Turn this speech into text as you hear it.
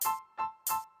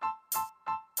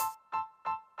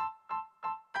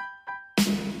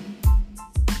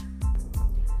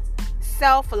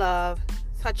Self-love,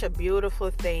 such a beautiful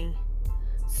thing.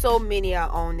 So many are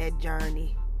on that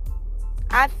journey.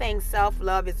 I think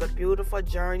self-love is a beautiful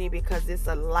journey because it's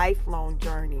a lifelong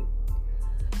journey.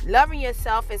 Loving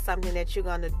yourself is something that you're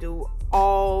going to do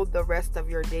all the rest of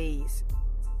your days.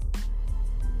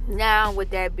 Now, with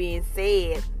that being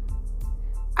said,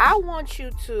 I want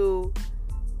you to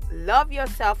love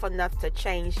yourself enough to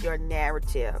change your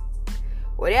narrative.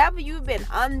 Whatever you've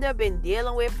been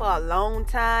dealing with for a long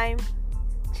time,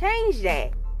 change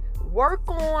that. Work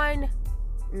on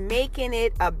making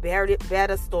it a better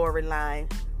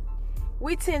storyline.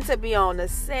 We tend to be on the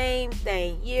same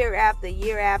thing year after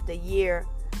year after year,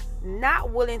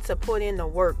 not willing to put in the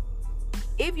work.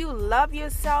 If you love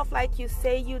yourself like you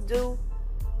say you do,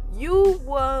 you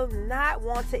will not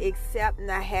want to accept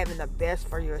not having the best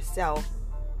for yourself.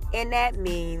 And that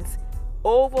means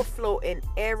overflow in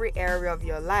every area of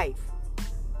your life.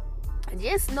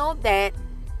 Just know that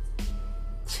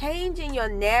changing your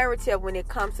narrative when it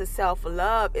comes to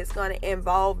self-love is going to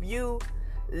involve you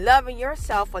loving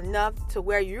yourself enough to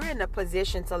where you're in a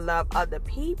position to love other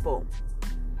people.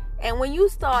 And when you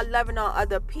start loving on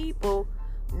other people,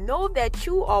 know that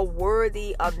you are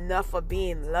worthy enough of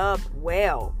being loved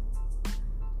well.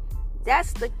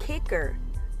 That's the kicker.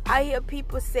 I hear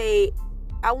people say,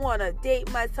 I want to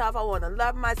date myself, I want to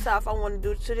love myself, I want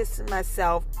to do this to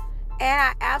myself. And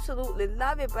I absolutely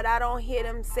love it, but I don't hear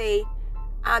them say,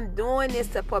 I'm doing this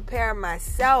to prepare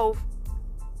myself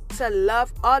to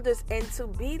love others and to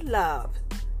be loved.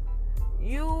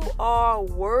 You are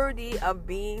worthy of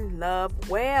being loved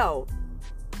well.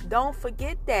 Don't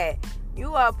forget that.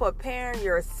 You are preparing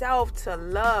yourself to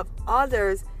love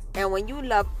others. And when you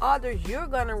love others, you're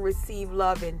going to receive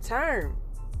love in turn.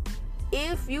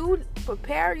 If you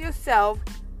prepare yourself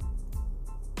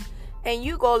and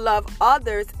you go love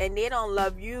others and they don't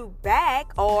love you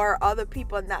back, or other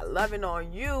people are not loving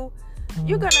on you,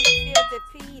 you're going to feel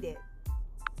defeated.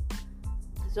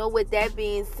 So with that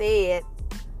being said,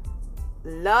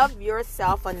 love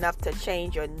yourself enough to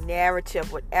change your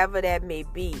narrative, whatever that may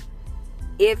be.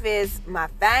 If it's my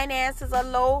finances are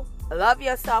low, love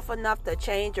yourself enough to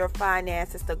change your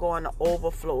finances to go on the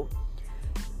overflow.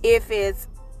 If it's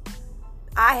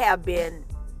I have been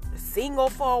single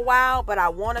for a while, but I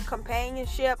want a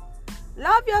companionship,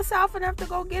 love yourself enough to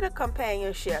go get a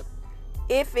companionship.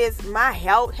 If it's my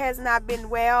health has not been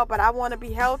well, but I want to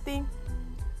be healthy,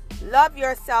 love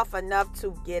yourself enough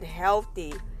to get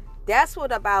healthy. That's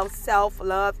what about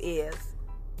self-love is.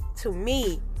 To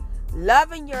me,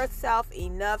 loving yourself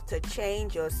enough to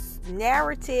change your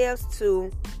narratives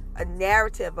to a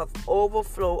narrative of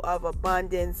overflow, of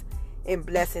abundance and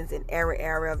blessings in every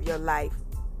area of your life.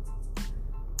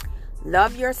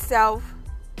 Love yourself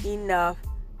enough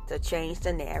to change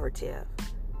the narrative.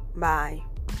 Bye.